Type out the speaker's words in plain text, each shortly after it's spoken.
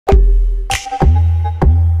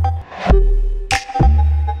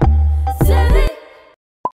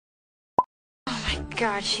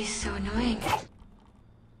God, she's so annoying.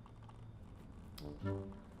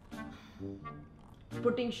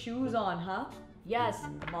 Putting shoes on, huh? Yes,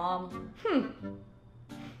 Mom.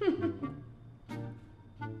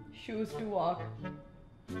 Shoes to walk.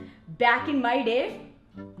 Back in my day,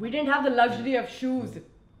 we didn't have the luxury of shoes.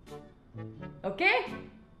 Okay?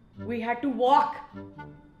 We had to walk.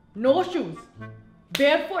 No shoes.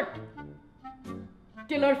 Barefoot.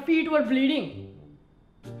 Till our feet were bleeding.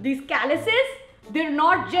 These calluses, they're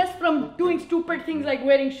not just from doing stupid things like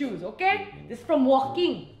wearing shoes, okay? This is from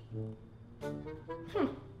walking.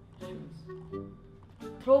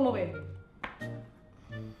 Throw them away.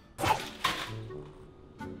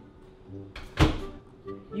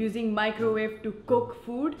 Using microwave to cook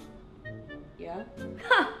food? Yeah.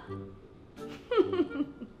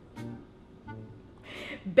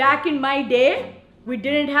 Back in my day, we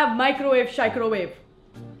didn't have microwave.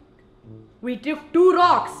 We took 2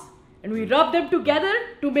 rocks and we rubbed them together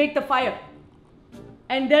to make the fire.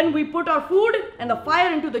 And then we put our food and the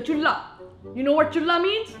fire into the chulla. You know what chulla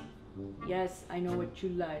means? Yes, I know what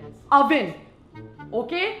chulla is. Oven.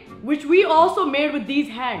 Okay? Which we also made with these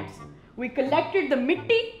hands. We collected the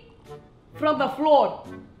mitti from the floor.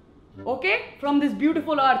 Okay? From this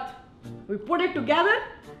beautiful earth. We put it together,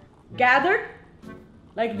 gathered,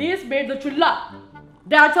 like this, made the chulla.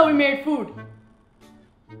 That's how we made food.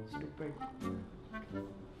 Stupid.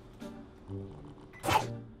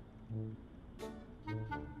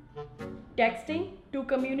 Texting to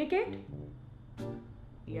communicate?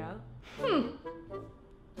 Yeah.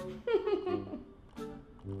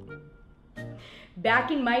 Back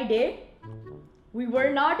in my day, we were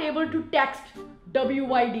not able to text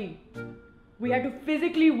WYD. We had to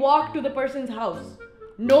physically walk to the person's house.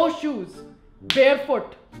 No shoes,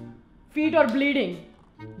 barefoot, feet are bleeding,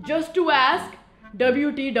 just to ask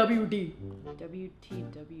WTWD.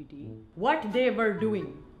 WTWD? What they were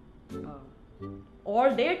doing.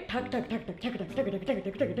 All day, tuck, tuck, tuck, tuck, tuck, tuck, tuck, tuck, tuck,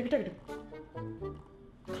 tuck, tuck, tuck, tuck.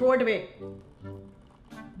 Throw it away.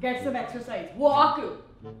 Get some exercise. Walk.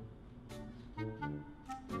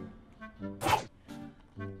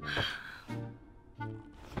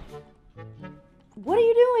 What are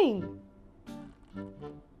you doing?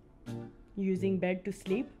 Using bed to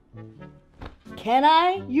sleep? Can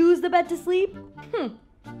I use the bed to sleep? Oh my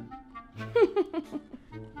God.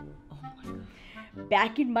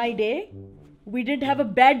 Back in my day, we didn't have a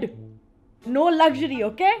bed. No luxury,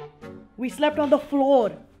 okay? We slept on the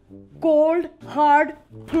floor. Cold, hard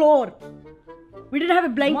floor. We didn't have a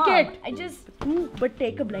blanket. Mom, but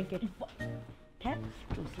take a blanket. Okay?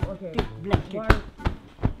 Take blanket.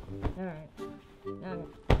 Alright.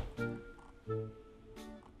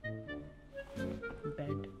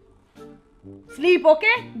 Bed. Sleep,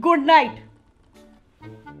 okay? Good night.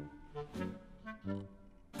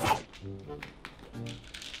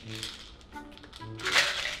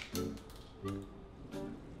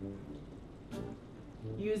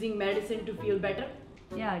 Using medicine to feel better?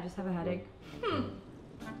 Yeah, I just have a headache.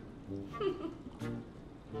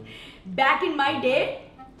 Back in my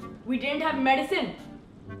day, we didn't have medicine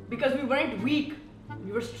because we weren't weak.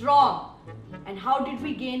 We were strong. And how did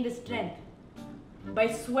we gain the strength? By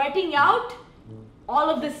sweating out all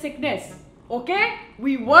of the sickness. Okay?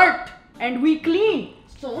 We worked and we cleaned.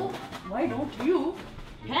 So, why don't you,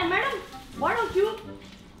 hey madam, why don't you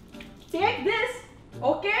take this,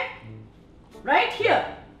 okay? Right here.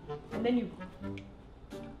 And then you.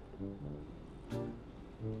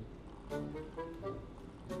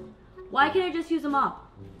 Why can't I just use a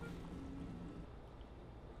mop?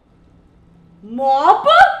 Mop?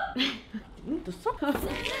 Thank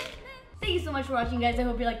you so much for watching, guys. I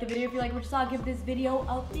hope you liked the video. If you like what you saw, give this video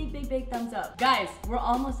a big thumbs up. Guys, we're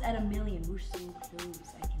almost at 1 million. We're so close.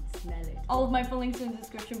 I can smell it. All of my full links are in the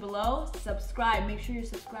description below. Subscribe. Make sure you're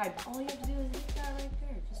subscribed. All you have to do is hit that right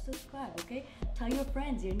there. Just subscribe, okay? Tell your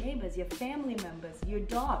friends, your neighbors, your family members, your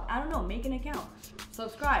dog. I don't know. Make an account.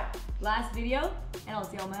 Subscribe. Last video, and I'll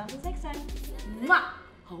see all my uncles next time.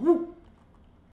 Mwah!